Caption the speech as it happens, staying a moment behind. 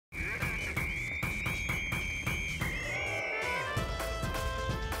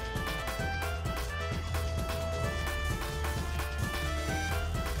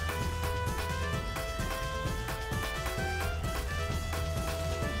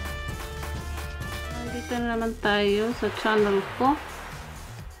Dito na naman tayo sa channel ko.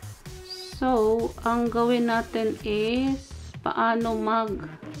 So, ang gawin natin is paano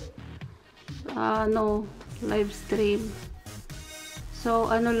live stream.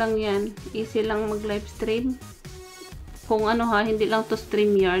 So, ano lang yan. Easy lang mag live stream. Kung ano ha, hindi lang to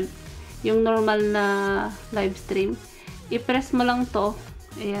StreamYard. Yung normal na live stream. I-press mo lang to.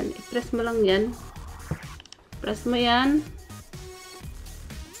 Ayan, i-press mo lang yan. Press mo yan.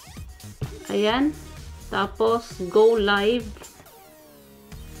 Ayan. Tapos, go live.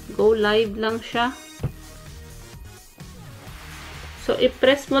 Go live lang siya. So,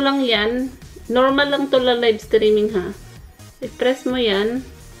 i-press mo lang yan. Normal lang to la live streaming ha. I-press mo yan.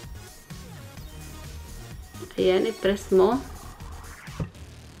 Ayan, i-press mo.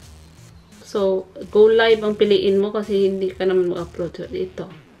 So, go live ang piliin mo kasi hindi ka naman mag-upload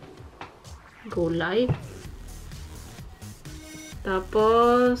dito. Go live.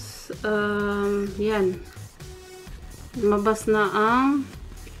 Tapos, yan. Mabas na ang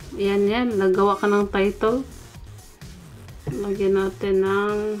yan. Nagawa ka ng title. Lagyan natin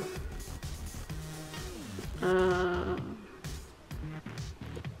ng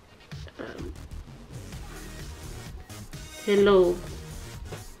hello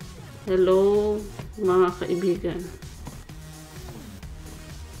mga kaibigan.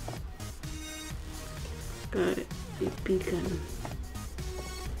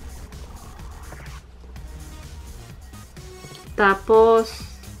 Tapos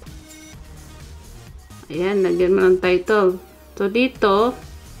ayan, lagyan mo ng title. So dito,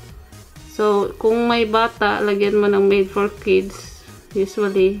 so kung may bata, lagyan mo ng made for kids.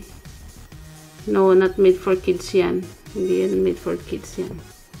 Usually no, not made for kids yan. Hindi yan made for kids yan.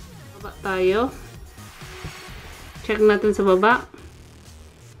 Baba tayo. Check natin sa baba.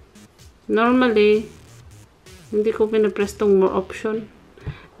 Normally hindi ko pinapress tong more option.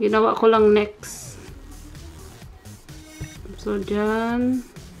 Ginawa ko lang next. So dyan.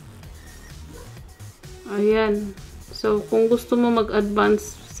 Ayan. So kung gusto mo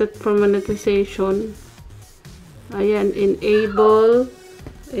mag-advance set for monetization, ayan, enable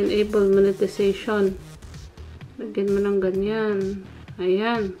monetization. Lagyan mo ng ganyan.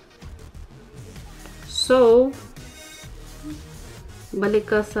 Ayan. So,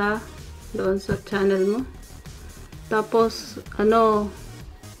 balik ka doon sa channel mo. Tapos,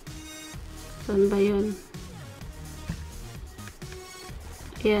 saan ba yun?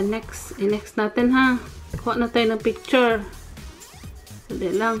 Ayan, next. I-next natin ha. Kuha na tayo ng picture. Hindi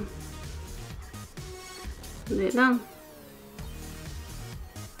lang.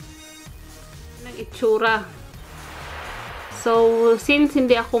 Itsura. So, since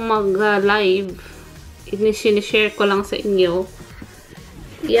hindi ako mag-live, sinishare ko lang sa inyo.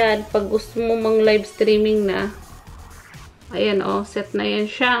 Yan, pag gusto mo mang live streaming na, ayan set na yan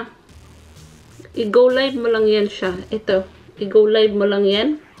siya. I-go live mo lang yan siya. Ito, i-go live mo lang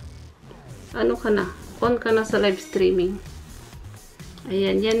yan. Ano ka na? On ka na sa live streaming.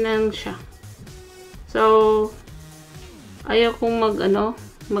 Ayan, yan lang siya. So, ayaw kong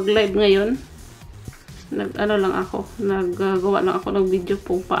mag-live ngayon. Naggagawa lang ako ng video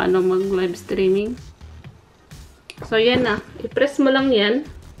kung paano mag-live streaming. So, yan na. I-press mo lang yan.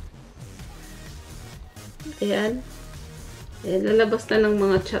 Ayan. Ayan, lalabas na ng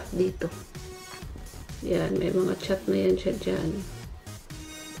mga chat dito. Ayan, may mga chat na yan siya dyan.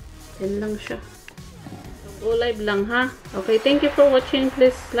 Yan lang siya. Go live lang ha. Okay, thank you for watching.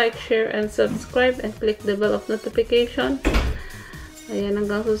 Please like, share, and subscribe, and click the bell of notification. Ayan,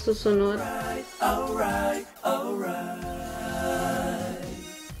 hanggang sa susunod. Alright.